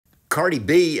Cardi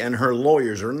B and her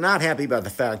lawyers are not happy about the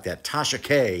fact that Tasha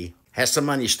K has some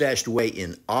money stashed away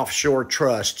in offshore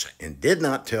trusts and did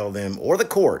not tell them or the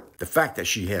court the fact that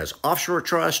she has offshore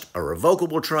trust, a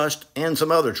revocable trust, and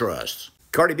some other trusts.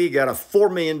 Cardi B got a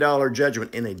 $4 million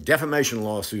judgment in a defamation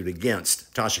lawsuit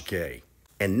against Tasha K.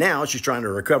 And now she's trying to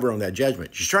recover on that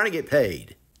judgment. She's trying to get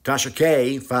paid. Tasha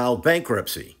K filed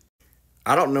bankruptcy.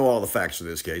 I don't know all the facts of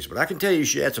this case, but I can tell you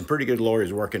she had some pretty good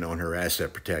lawyers working on her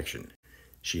asset protection.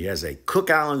 She has a Cook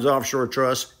Islands offshore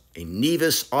trust, a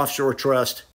Nevis offshore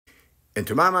trust, and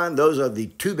to my mind, those are the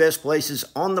two best places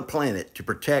on the planet to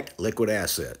protect liquid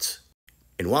assets.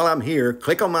 And while I'm here,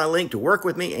 click on my link to work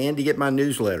with me and to get my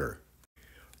newsletter.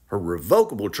 Her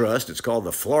revocable trust, it's called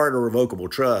the Florida Revocable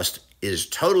Trust, is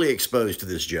totally exposed to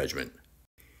this judgment,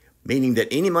 meaning that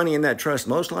any money in that trust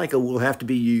most likely will have to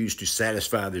be used to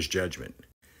satisfy this judgment.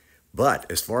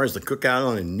 But as far as the Cook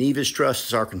Island and Nevis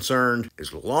trusts are concerned,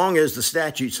 as long as the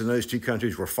statutes in those two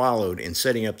countries were followed in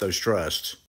setting up those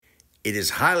trusts, it is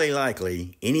highly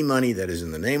likely any money that is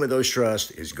in the name of those trusts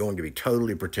is going to be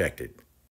totally protected.